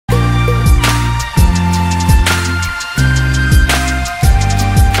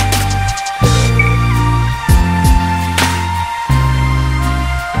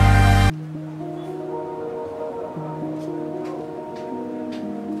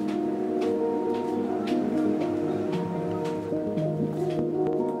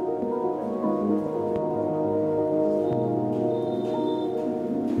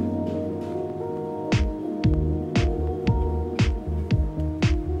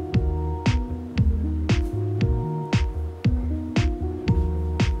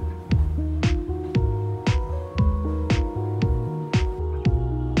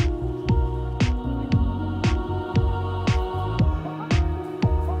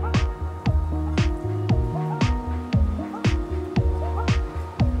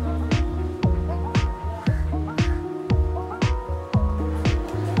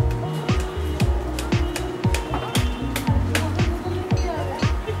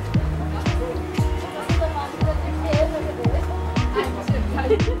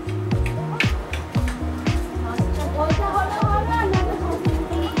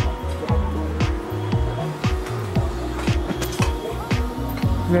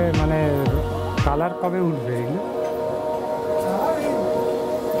উঠবে মানে কালার কবে উঠবে এগুলো?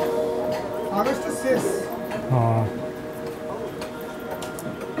 আগস্টের শেষ। হ্যাঁ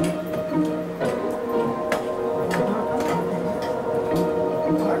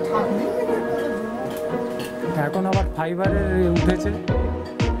এখন আবার ফাইবারের উঠেছে,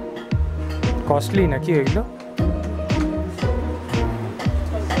 কস্টলি নাকি এগুলো?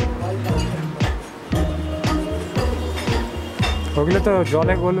 ওগুলো তো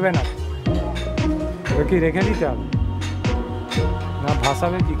জলে গলবে না, ওগুলো কি রেখে দিতে হবে না?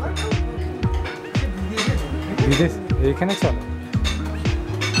 ভাসাবে কি করে? বিদেশ এইখানে চলে?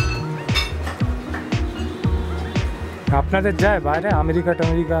 আপনাদের যায় বাইরে, আমেরিকা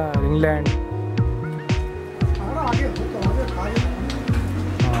টামেরিকা, ইংল্যান্ড?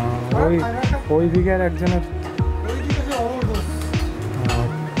 ওই ওই দিকের একজনের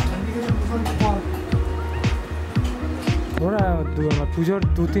ওরা পুজোর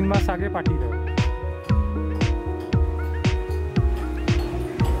 2-3 মাস আগে পাঠিয়ে দেবে।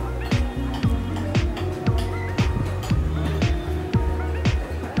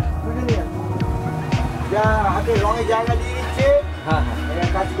 হাতে রঙের জায়গা দিয়ে দিচ্ছে। হ্যাঁ হ্যাঁ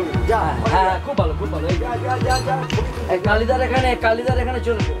কাজ করুন। হ্যাঁ খুব ভালো খুব ভালো। কালিদার এখানে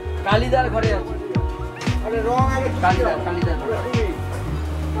চলে যাও। কালিদার ঘরে আছে। আরে রং আগে কালিদার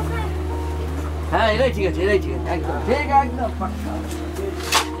হ্যাঁ এটাই ঠিক আছে একদম ঠিক একদম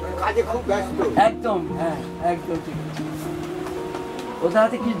কাজে খুব ব্যস্ত একদম। হ্যাঁ একদম ঠিক আছে। ওদের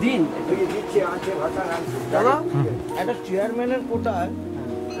হাতে কি দিন দিচ্ছে আছে ভাষা দাদা একটা চেয়ারম্যানের কোটায়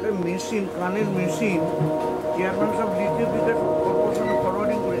একটা মেশিন কানের মেশিন চেয়ারম্যান সব লিখে দিতে কর্পোরেশনে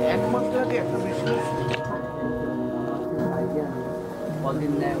ফরওয়ার্ডিং করে 1 মাস লাগে একটা মেশিন।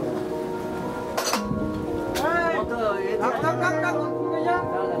 কদিন নেয়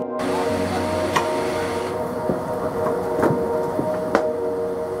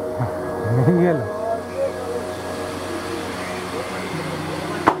গেল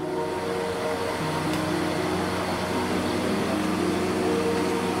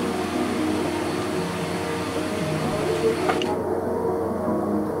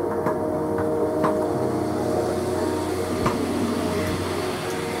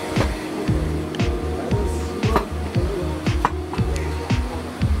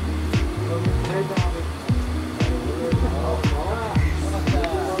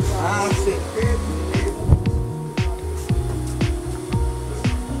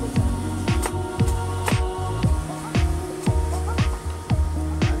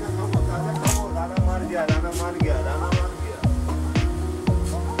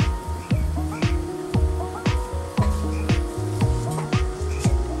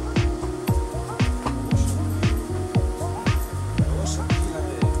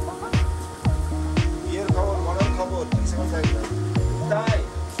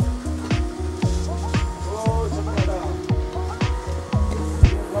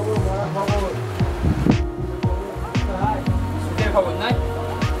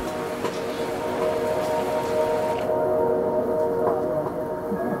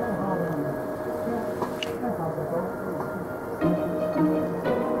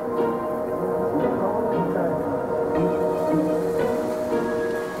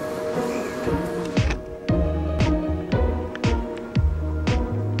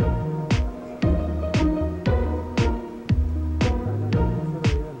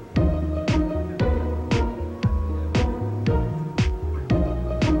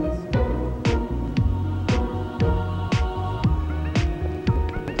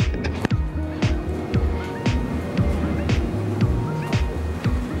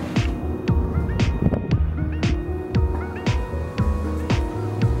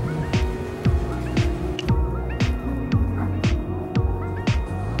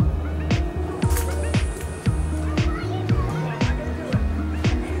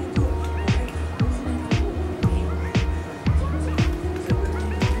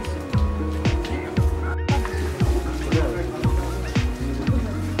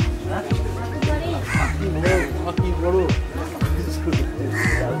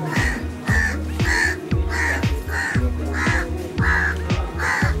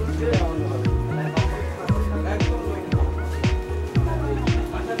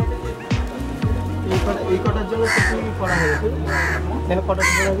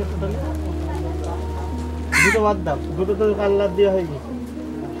দুটো বাদ দাও, দুটো তো কালার দেওয়া হয়ে গেছে,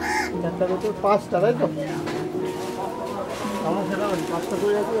 চারটা কত 5টা তাই তো? আমার সেটা 5টা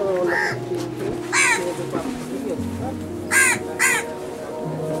করে আছে।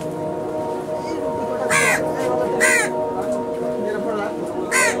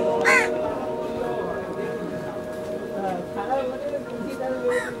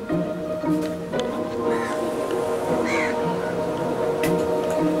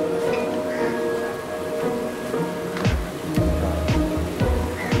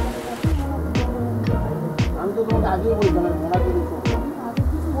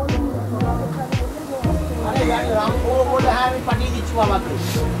 আসবো আমাকে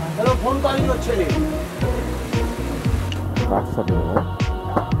তাহলে ফোন করেনি ওর ছেলে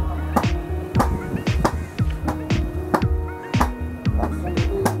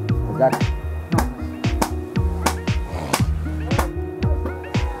যাক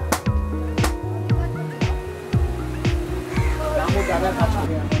দাদার কাজ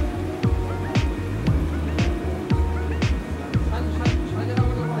করে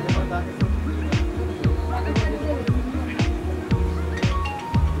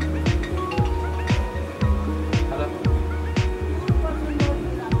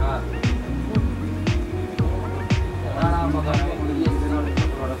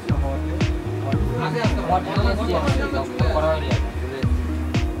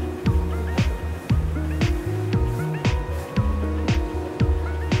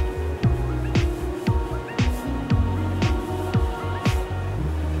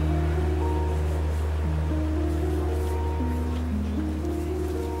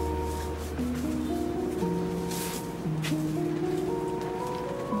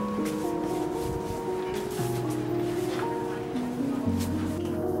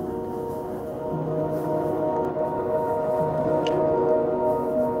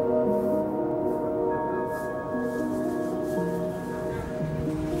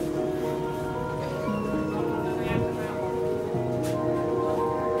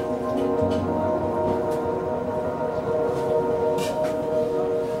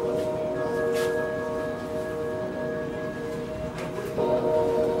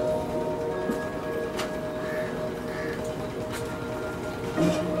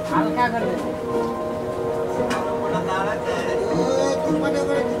क्या कर रहे हैं